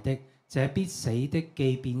壞的，這必死的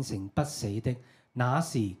既變成不死的。那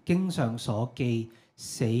時經上所記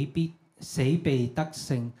死被得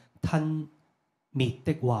勝吞滅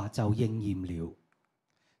的話就應驗了。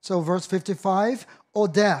So verse 55, "O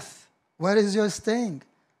death, where is your sting?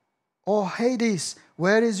 O Hades,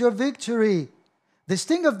 where is your victory? The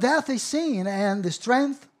sting of death is sin, and the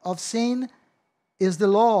strength of sin is the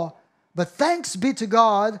law. But thanks be to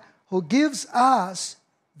God who gives us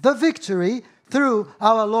the victory through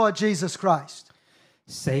our Lord Jesus Christ."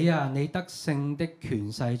 死啊！你得勝的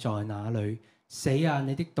權勢在哪裏？死啊！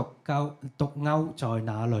你的毒鈎在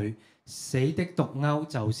哪裏？死的毒鈎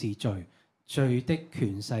就是罪，罪的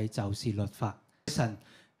權勢就是律法。神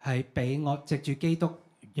係俾我藉住基督，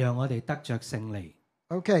讓我哋得着勝利。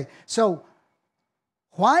Okay, so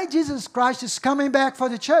Why Jesus Christ is coming back for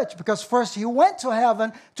the church? Because first he went to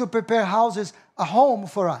heaven to prepare houses, a home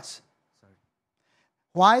for us.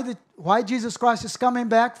 Why Jesus Christ is coming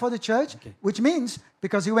back for the church? Okay. Which means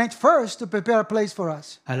because he went first to prepare a place for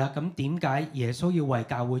us. 係啦，咁點解耶穌要為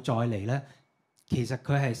教會再嚟呢？其實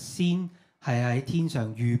佢係先係喺天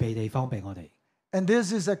上預備地方俾我哋。And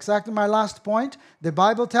this is exactly my last point. The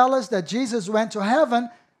Bible tells us that Jesus went to heaven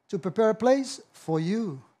to prepare a place for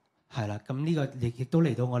you. 係啦，咁呢個亦都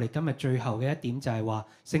嚟到我哋今日最後嘅一點，就係話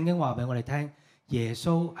聖經話俾我哋聽，耶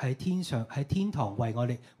穌喺天上喺天堂為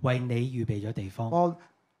你預備咗地方。Well,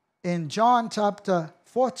 in John chapter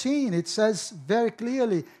 14, it says very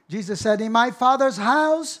clearly, Jesus said, "In my Father's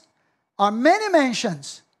house are many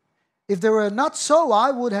mansions. If they were not so,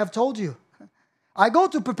 I would have told you. I go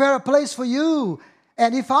to prepare a place for you.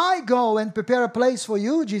 And if I go and prepare a place for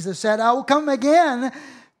you," Jesus said, "I will come again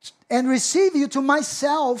and receive you to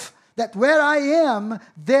myself, that where I am,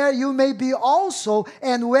 there you may be also.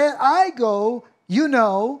 And where I go, you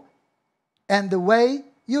know, and the way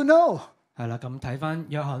you know." 係啦，咁睇翻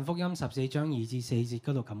約翰福音14章2至4節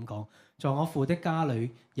嗰度咁講，在我父的家裏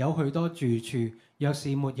有許多住處，若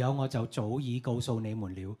是沒有，我就早已告訴你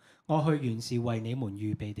們了。我去原是為你們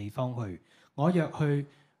預備地方去。我若去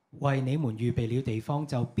為你們預備了地方，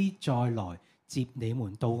就必再來接你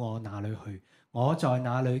們到我那裏去。我在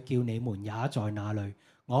哪裏，叫你們也在哪裏。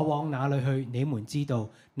我往哪裏去，你們知道；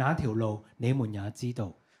那條路，你們也知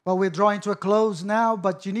道。Well, we're drawing to a close now,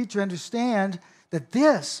 but you need to understand that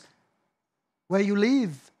this, where you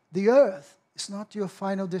leave the earth, is not your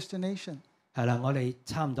final destination. 係啦，我哋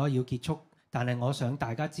差唔多要結束，但係我想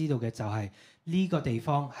大家知道嘅就係呢個地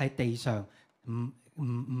方喺地上，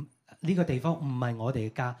呢個地方唔係我哋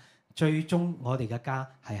嘅家，最終我哋嘅家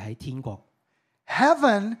係喺天國。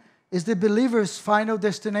Heaven is the believer's final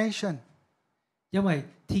destination. 因為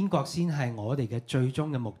天國先係我哋嘅最終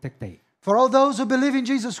嘅目的地。For all those who believe in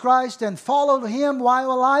Jesus Christ and follow Him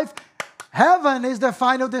while alive, heaven is their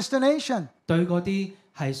final destination. 對嗰啲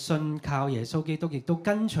係信靠耶穌基督，亦都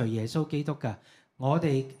跟隨耶穌基督嘅，我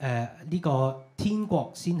哋呢個天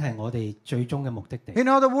國先係我哋最終嘅目的地。In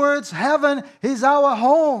other words, heaven is our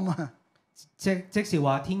home. 即是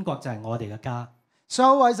話天國就係我哋嘅家。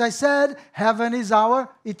So, as I said, heaven is our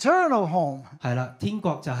eternal home. 係啦，天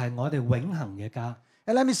國就係我哋永恆嘅家。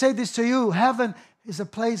And let me say this to you, heaven is a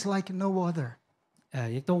place like no other.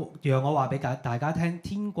 亦都讓我話俾大家聽，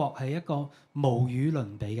天國係一個無與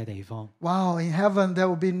倫比嘅地方。Wow, in heaven there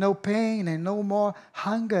will be no pain and no more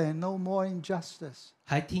hunger and no more injustice.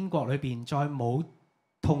 喺天國裏邊，再冇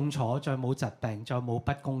痛楚，再冇疾病，再冇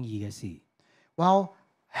不公義嘅事。Well,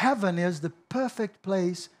 heaven is the perfect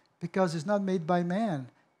place because it's not made by man,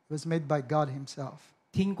 it was made by God Himself.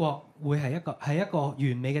 天國會係一個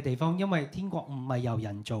完美嘅地方，因為天國唔係由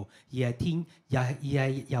人做，而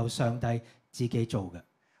係由上帝自己做嘅。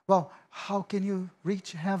Well, how can you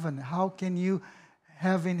reach heaven? How can you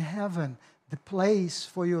have in heaven the place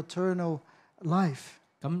for your eternal life?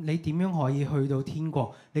 咁你點樣可以去到天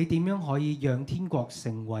國？你點樣可以讓天國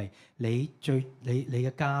成為你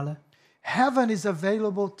嘅家呢？ Heaven is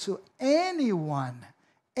available to anyone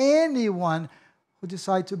who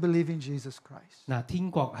decide to believe in Jesus Christ. 嗱，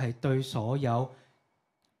天國係對所有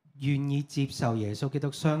願意接受耶穌基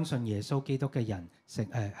督、相信耶穌基督嘅人，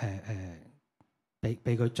俾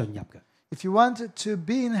佢進入嘅。If you wanted to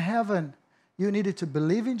be in heaven, you needed to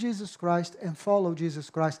believe in Jesus Christ and follow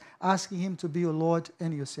Jesus Christ, asking Him to be your Lord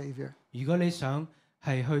and your Savior. 如果你想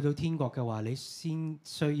係去到天國嘅話，你先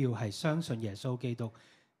需要係相信耶穌基督，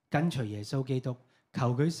跟隨耶穌基督，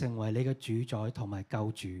求佢成為你嘅主宰同埋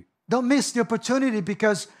救主。Don't miss the opportunity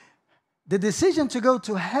because the decision to go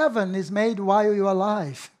to heaven is made while you're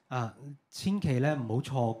alive. 千祈咧唔好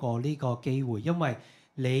錯過呢個機會，因為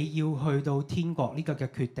你要去到天國呢個嘅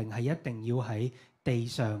決定係一定要喺地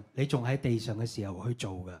上，你仲喺地上嘅時候去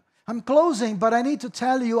做嘅。I'm closing, but I need to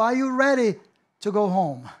tell you, are you ready to go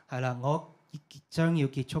home? 係啦，我將要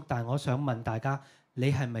結束，但係我想問大家，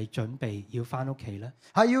你係咪準備要返屋企呢？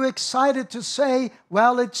 Are you excited to say,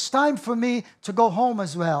 well, it's time for me to go home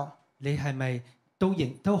as well? 你係咪都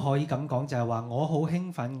可以咁講，就係話我好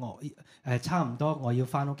興奮，我差唔多我要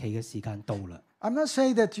返屋企嘅時間到啦。I'm not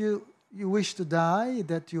saying that you wish to die,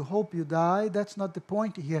 that you hope you die. That's not the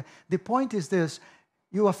point here. The point is this.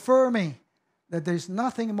 You affirming that there's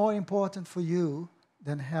nothing more important for you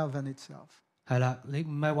than heaven itself. 係啦，你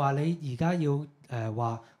唔係話你而家要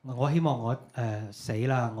話我希望我死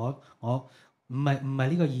啦，我唔係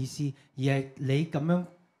呢個意思，而係你咁樣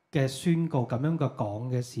嘅宣告，咁樣嘅講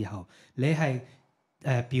嘅時候，你係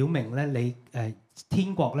表明咧你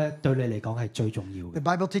天國咧對你嚟講係最重要 The 嘅。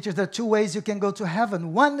 Bible teaches there are two ways you can go to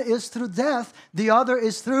heaven. One is through death, the other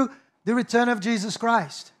is through the return of Jesus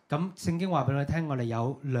Christ. 咁聖經話俾我哋聽，我哋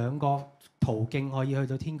有兩個途徑可以去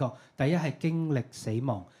到天國。第一係經歷死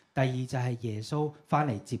亡，第二就係耶穌翻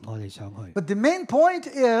嚟接我哋上去。 But the main point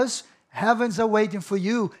is heavens are waiting for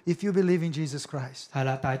you if you believe in Jesus Christ. 係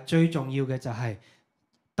啦，但係最重要嘅就係、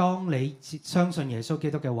當你相信耶穌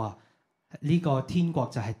基督嘅話，呢、個天國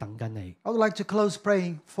就係等緊你。 I would like to close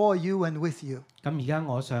praying for you and with you. 咁而家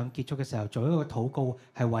我想結束嘅時候，做一個禱告，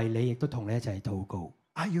係為你，亦都同你一齊禱告。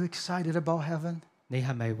 Are you excited about heaven? 你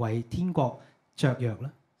係咪為天國雀躍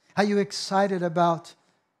呢？ Are you excited about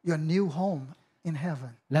your new home in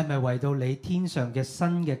heaven? 你係咪為到你天上嘅新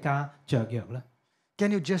嘅家雀躍呢？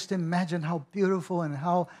 Can you just imagine how beautiful and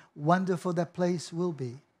how wonderful that place will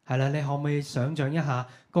be? 係啦，你可唔可以想像一下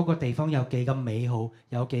嗰個地方有幾咁美好，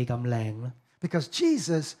有幾咁靚呢？ Because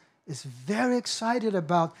Jesus is very excited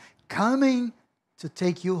about coming to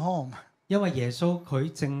take you home. 因為耶穌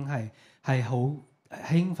佢正係好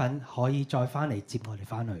興奮，可以再翻嚟接我哋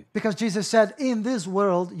翻去。 Because Jesus said, in this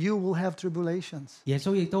world you will have tribulations. 耶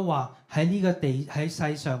穌亦都話喺呢個地喺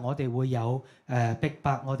世上，我哋會有逼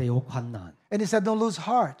迫，我哋好困難。 And he said, don't lose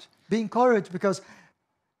heart. Be encouraged because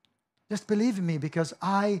just believe in me because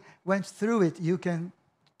I went through it. You can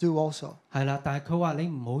do also. 係啦，但係佢話你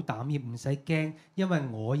唔好膽怯，唔使驚，因為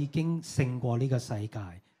我已經勝過呢個世界。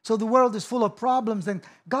 So the world is full of problems and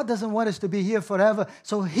God doesn't want us to be here forever.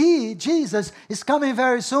 So he, Jesus, is coming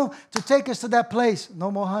very soon to take us to that place. No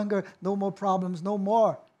more hunger, no more problems, no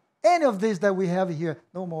more. Any of this that we have here,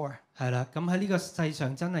 no more. 係啦，咁喺呢個世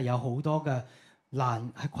上真係有好多嘅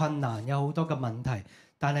困難，有好多嘅問題，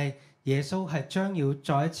但係耶穌係將要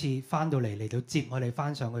再一次翻到嚟到接我哋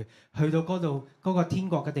翻上去，去到嗰度嗰個天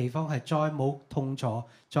國嘅地方係再冇痛楚，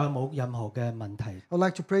再冇任何嘅問題。 I'd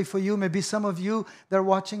like to pray for you. Maybe some of you that are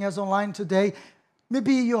watching us online today,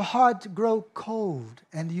 maybe your heart grow cold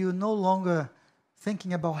and you're no longer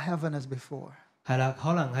thinking about heaven as before. 係啦，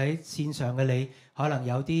可能喺線上嘅你，可能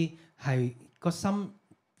有啲係個心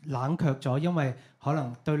冷卻咗，因為可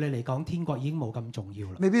能對你嚟講天國已經冇咁重要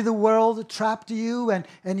啦。 Maybe the world trapped you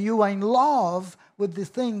and you are in love with the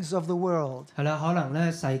things of the world. 係啦，可能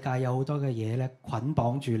咧世界有好多嘅嘢咧捆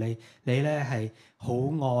綁住你，你咧係好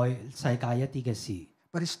愛世界一啲嘅事。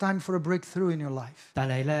 But it's time for a breakthrough in your life. 但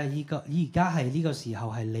係咧，而家係呢個時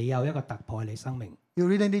候係你有一個突破喺你生命， You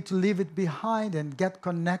really need to leave it behind and get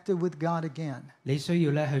connected with God again. 你需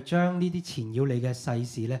要咧去將呢啲纏繞你嘅世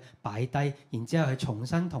事咧擺低，然之後去重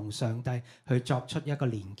新同上帝去作出一個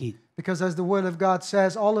連結。 Because as the Word of God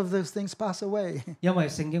says, all of those things pass away. 因為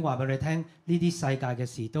聖經話俾你聽，呢啲世界嘅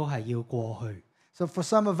事都係要過去。 So for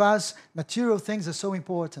some of us, material things are so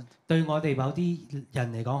important. 對我哋某啲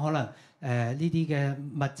人嚟講，可能呢啲嘅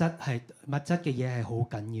物質嘅嘢係好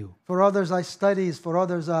緊要。 For others are studies, for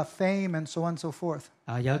others are fame and so on and so forth.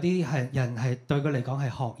 有啲係人係對佢嚟講係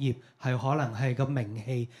學業，係可能係個名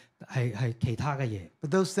氣，係其他嘅嘢。 But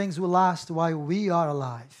those things will last while we are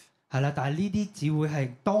alive. 係啦，但係呢啲只會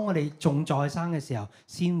係當我哋仲在生嘅時候，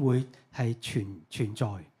先會係存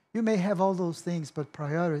在。 You may have all those things, but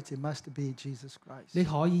priority must be Jesus Christ. 你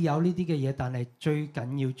可以有呢啲嘅嘢，但係最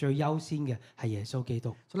緊要、最優先嘅係耶穌基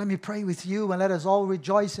督。 So let me pray with you and let us all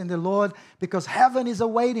rejoice in the Lord because heaven is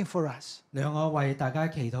awaiting for us. 讓我為大家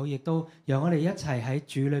祈禱，亦都讓我哋一齊喺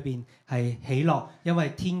主裏邊係喜樂，因為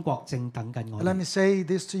天國正等緊我 Let me 哋。 say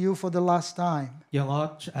this to you for the last time. 讓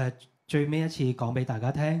我最尾一次講俾大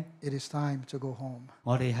家聽， It is time to go home.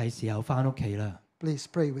 我哋係時候翻屋企啦。 Please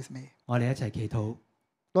pray with me. 我哋一齊祈禱。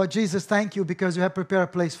 Lord Jesus, thank you because you have prepared a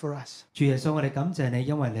place for us. 主耶穌，我哋感謝你，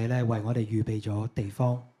因為你咧為我哋預備咗地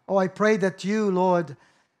方。 Oh, I pray that you, Lord,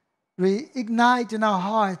 reignite in our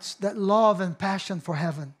hearts that love and passion for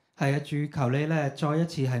heaven. 係啊，主求你咧再一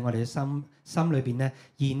次喺我哋嘅心裏邊咧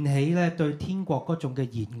燃起咧對天國嗰種嘅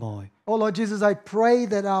熱愛。 Oh, Lord Jesus, I pray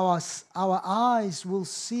that our eyes will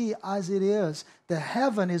see as it is that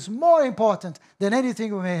heaven is more important than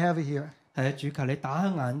anything we may have here. 係啊，主求你打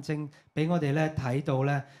開眼睛，俾我哋咧睇到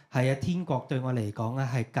咧係啊天國對我嚟講咧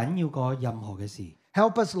係緊要過任何嘅事。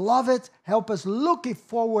 Help us love it. Help us looking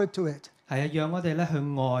forward to it. 係啊，讓我哋咧去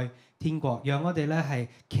愛天國，讓我哋咧係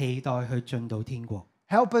期待去進到天國。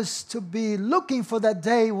 Help us to be looking for that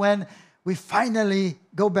day when we finally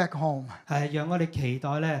go back home. 係啊，讓我哋期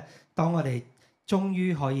待咧，當我哋終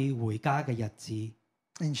於可以回家嘅日子。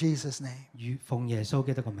 In Jesus' name. 奉耶穌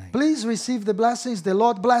基督嘅名。 Please receive the blessings. The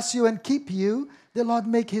Lord bless you and keep you. The Lord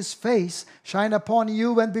make his face shine upon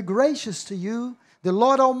you and be gracious to you. The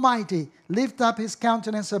Lord Almighty lift up his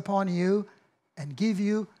countenance upon you and give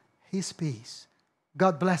you his peace.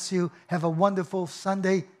 God bless you. Have a wonderful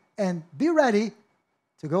Sunday and be ready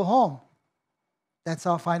to go home. That's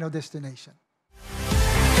our final destination.